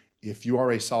if you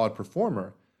are a solid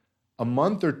performer, a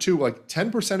month or two, like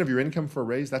 10% of your income for a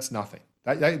raise, that's nothing.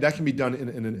 That can be done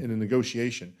in a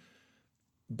negotiation.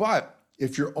 But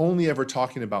if you're only ever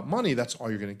talking about money, that's all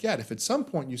you're going to get. If at some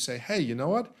point you say, hey, you know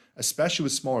what? Especially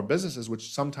with smaller businesses,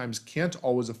 which sometimes can't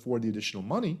always afford the additional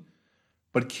money,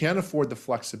 but can afford the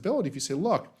flexibility. If you say,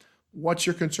 look, what's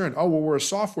your concern? Oh, well, we're a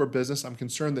software business. I'm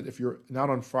concerned that if you're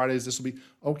not on Fridays, this will be,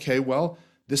 okay, well,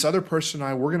 this other person and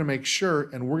I, we're going to make sure,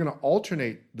 and we're going to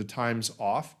alternate the times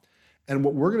off. And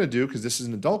what we're going to do, because this is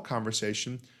an adult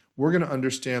conversation, we're going to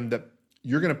understand that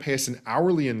you're going to pay us an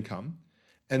hourly income.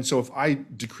 And so if I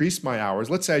decrease my hours,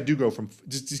 let's say I do go from,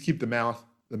 just keep the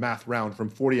math round, from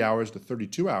 40 hours to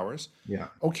 32 hours. Yeah.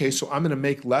 Okay, so I'm going to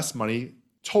make less money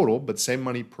total, but same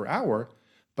money per hour.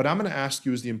 But I'm going to ask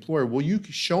you as the employer, will you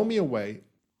show me a way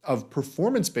of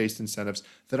performance-based incentives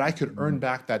that I could earn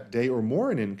back that day or more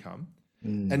in income?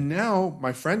 And now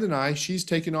my friend and I, she's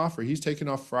taking off or he's taking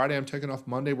off Friday, I'm taking off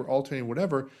Monday, we're alternating,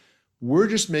 whatever. We're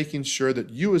just making sure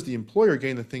that you as the employer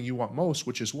gain the thing you want most,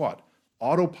 which is what?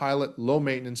 Autopilot, low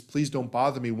maintenance, please don't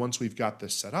bother me once we've got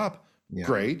this set up. Yeah.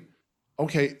 Great.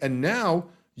 Okay, and now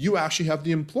you actually have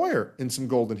the employer in some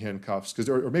golden handcuffs,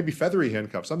 or maybe feathery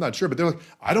handcuffs. I'm not sure, but they're like,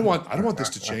 I don't want this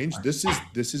to change. This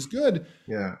is good.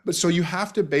 Yeah. But so you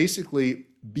have to basically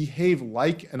behave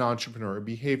like an entrepreneur,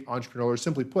 behave entrepreneurial, or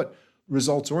simply put,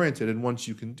 results oriented. And once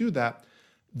you can do that,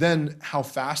 then how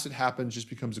fast it happens just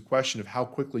becomes a question of how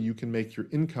quickly you can make your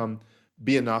income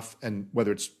be enough, and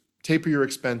whether it's taper your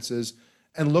expenses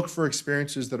and look for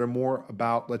experiences that are more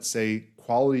about, let's say,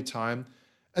 quality time.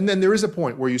 And then there is a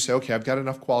point where you say, okay, I've got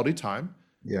enough quality time,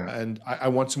 and I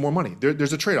want some more money.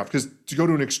 There's a trade-off, because to go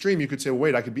to an extreme, you could say, well,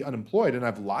 wait, I could be unemployed and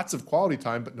have lots of quality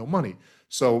time but no money.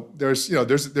 So there's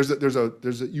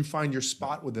you find your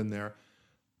spot within there.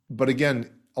 But again,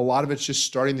 a lot of it's just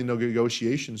starting the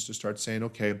negotiations to start saying,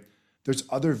 okay, there's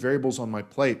other variables on my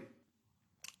plate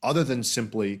other than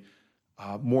simply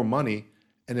more money.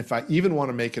 And if I even want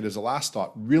to make it, as a last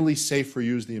thought, really safe for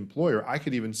you as the employer, I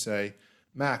could even say,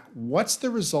 Mac, what's the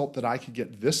result that I could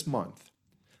get this month?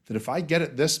 That if I get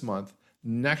it this month,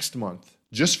 next month,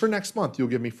 just for next month, you'll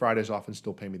give me Fridays off and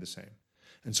still pay me the same.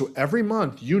 And so every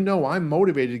month, I'm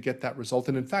motivated to get that result.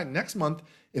 And in fact, next month,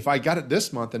 if I got it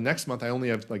this month and next month I only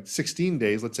have like 16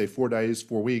 days, let's say 4 days,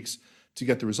 4 weeks to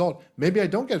get the result, maybe I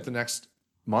don't get it the next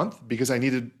month because I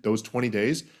needed those 20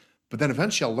 days. But then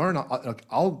eventually I'll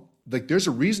learn, there's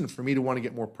a reason for me to want to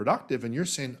get more productive. And you're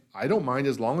saying, I don't mind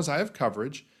as long as I have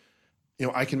coverage.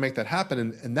 I can make that happen.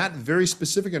 And that very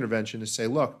specific intervention is say,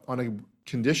 look, on a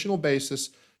conditional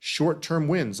basis, short-term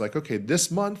wins, like, okay,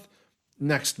 this month,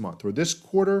 next month, or this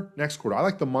quarter, next quarter. I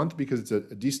like the month because it's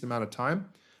a decent amount of time.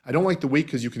 I don't like the week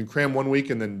because you can cram 1 week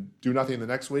and then do nothing the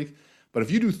next week. But if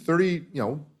you do 30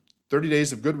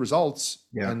 days of good results,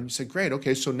 and you say, great,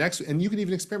 okay, so next, and you can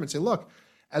even experiment, say, look,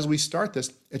 as we start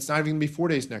this, it's not even gonna be 4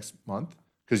 days next month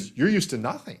because you're used to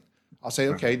nothing. I'll say,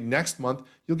 okay, next month,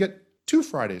 you'll get 2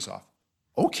 Fridays off.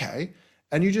 Okay.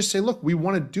 And you just say, look, we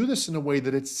want to do this in a way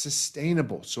that it's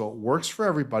sustainable. So it works for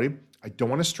everybody. I don't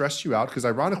want to stress you out, because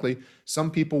ironically,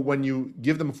 some people, when you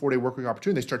give them a 4-day work week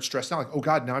opportunity, they start stressing out, like, oh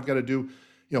God, now I've got to do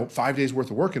 5 days worth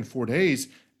of work in 4 days.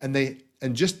 And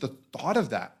just the thought of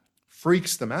that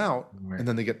freaks them out, Right. and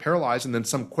then they get paralyzed, and then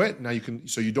some quit. Now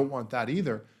so you don't want that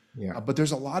either. Yeah. But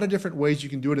there's a lot of different ways you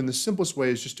can do it. And the simplest way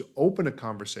is just to open a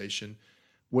conversation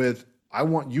with, I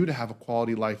want you to have a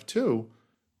quality life too.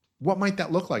 What might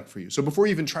that look like for you? So before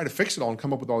you even try to fix it all and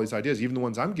come up with all these ideas, even the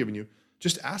ones I'm giving you,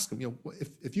 just ask them,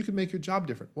 if you could make your job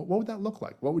different, what would that look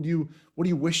like? What do you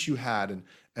wish you had? And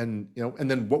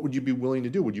then what would you be willing to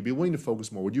do? Would you be willing to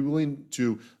focus more? Would you be willing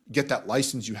to get that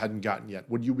license you hadn't gotten yet?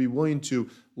 Would you be willing to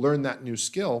learn that new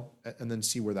skill and then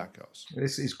see where that goes?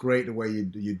 This is great the way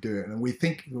you do it, and we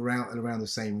think around the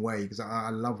same way, because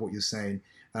I love what you're saying.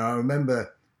 And I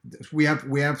remember we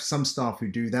have some staff who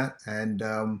do that, and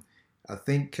I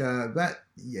think about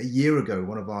a year ago,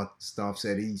 one of our staff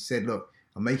said, "Look,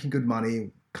 I'm making good money,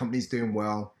 company's doing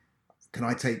well. Can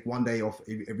I take one day off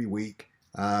every week?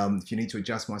 If you need to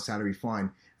adjust my salary, fine."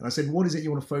 And I said, "What is it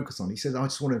you want to focus on?" He said, "I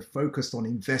just want to focus on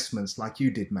investments like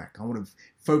you did, Mac. I want to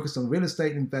focus on real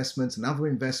estate investments and other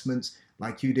investments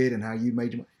like you did and how you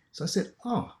made your money." So I said,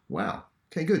 "Oh, wow.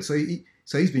 Okay, good." So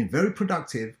he's been very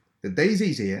productive the days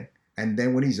he's here. And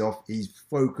then when he's off, he's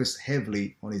focused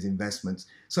heavily on his investments.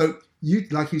 So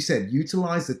like you said,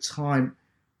 utilize the time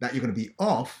that you're going to be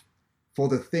off for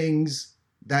the things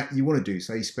that you want to do.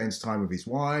 So he spends time with his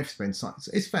wife, spends time.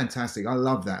 It's fantastic. I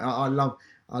love that. I love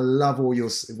all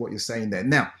what you're saying there.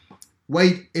 Now,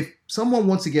 Wade, if someone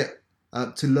wants to get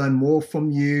to learn more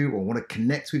from you or want to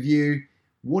connect with you,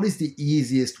 what is the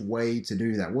easiest way to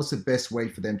do that? What's the best way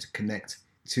for them to connect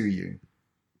to you?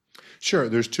 Sure.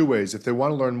 There's two ways. If they want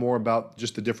to learn more about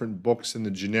just the different books and the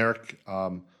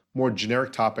more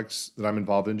generic topics that I'm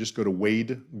involved in, just go to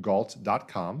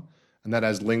wadegalt.com, and that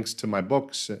has links to my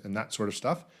books and that sort of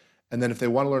stuff. And then if they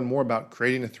want to learn more about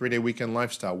creating a 3-day weekend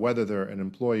lifestyle, whether they're an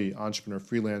employee, entrepreneur,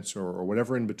 freelancer, or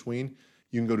whatever in between,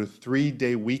 you can go to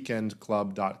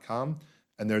 3dayweekendclub.com,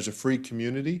 and there's a free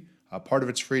community. Part of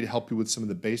it's free to help you with some of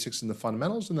the basics and the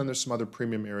fundamentals, and then there's some other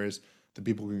premium areas that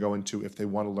people can go into if they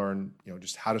want to learn,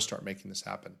 just how to start making this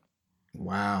happen.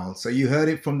 Wow. So you heard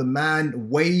it from the man,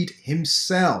 Wade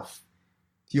himself.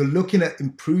 If you're looking at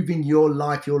improving your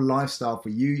life, your lifestyle for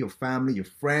you, your family, your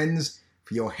friends,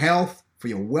 for your health, for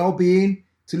your well-being,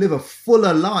 to live a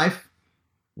fuller life,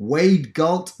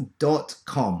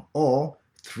 wadegalt.com or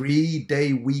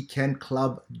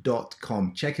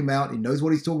 3dayweekendclub.com. Check him out. He knows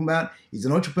what he's talking about. He's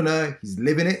an entrepreneur. He's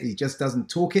living it. He just doesn't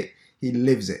talk it. He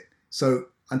lives it. So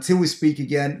until we speak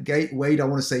again, Wade, I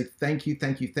want to say thank you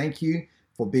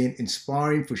for being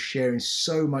inspiring, for sharing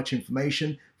so much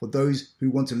information for those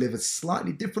who want to live a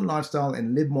slightly different lifestyle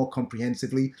and live more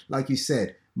comprehensively. Like you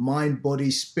said, mind,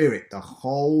 body, spirit, the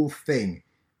whole thing,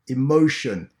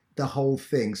 emotion, the whole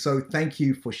thing. So thank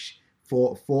you for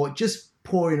just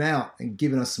pouring out and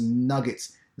giving us some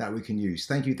nuggets that we can use.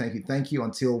 Thank you.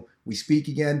 Until we speak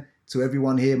again. To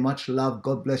everyone here, much love.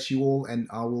 God bless you all, and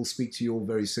I will speak to you all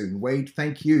very soon. Wade,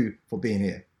 thank you for being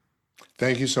here.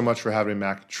 Thank you so much for having me,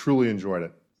 Mac. Truly enjoyed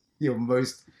it. You're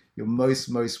most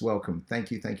welcome.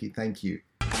 Thank you.